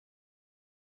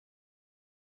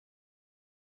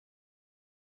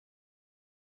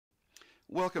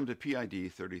Welcome to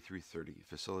PID 3330,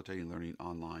 Facilitating Learning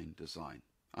Online Design.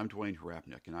 I'm Dwayne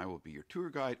Hrabnik, and I will be your tour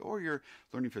guide or your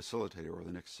learning facilitator over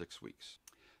the next 6 weeks.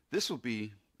 This will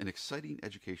be an exciting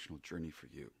educational journey for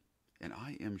you, and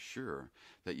I am sure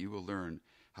that you will learn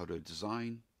how to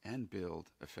design and build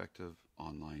effective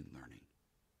online learning.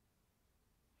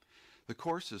 The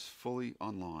course is fully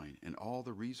online, and all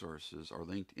the resources are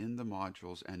linked in the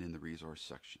modules and in the resource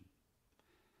section.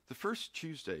 The first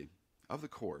Tuesday of the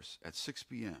course at 6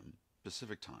 p.m.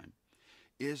 Pacific Time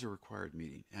is a required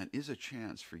meeting and is a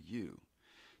chance for you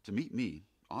to meet me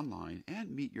online and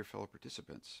meet your fellow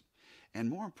participants, and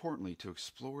more importantly, to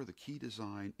explore the key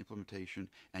design, implementation,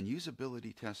 and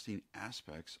usability testing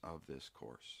aspects of this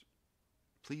course.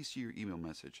 Please see your email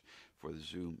message for the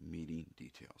Zoom meeting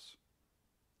details.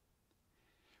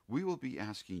 We will be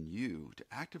asking you to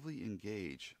actively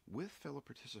engage with fellow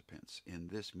participants in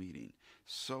this meeting.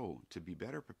 So, to be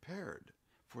better prepared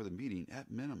for the meeting, at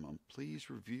minimum, please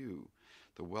review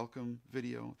the welcome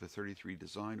video, the 33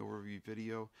 design overview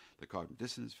video, the cognitive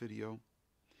dissonance video,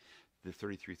 the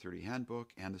 3330 handbook,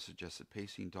 and the suggested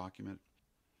pacing document.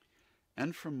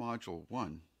 And from Module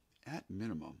 1, at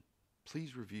minimum,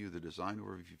 please review the design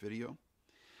overview video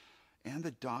and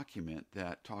the document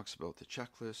that talks about the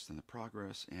checklist and the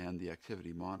progress and the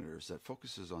activity monitors that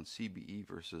focuses on CBE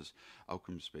versus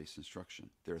outcomes-based instruction.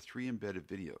 There are 3 embedded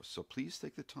videos, so please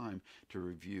take the time to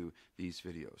review these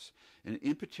videos. And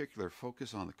in particular,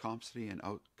 focus on the competency and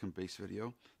outcome-based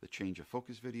video, the change of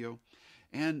focus video,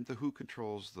 and the who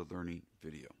controls the learning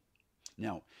video.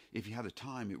 Now, if you have the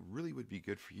time, it really would be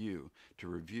good for you to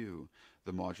review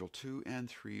the Module 2 and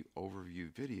 3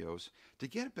 overview videos to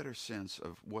get a better sense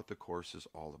of what the course is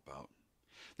all about.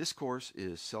 This course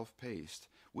is self-paced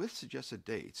with suggested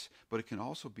dates, but it can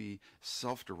also be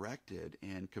self-directed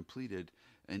and completed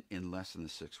in less than the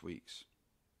 6 weeks.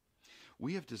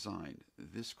 We have designed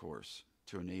this course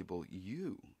to enable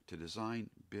you to design,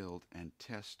 build, and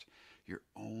test your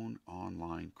own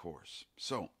online course.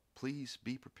 So, please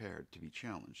be prepared to be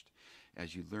challenged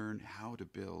as you learn how to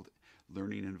build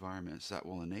learning environments that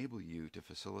will enable you to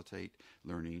facilitate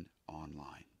learning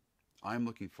online. I'm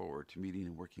looking forward to meeting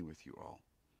and working with you all.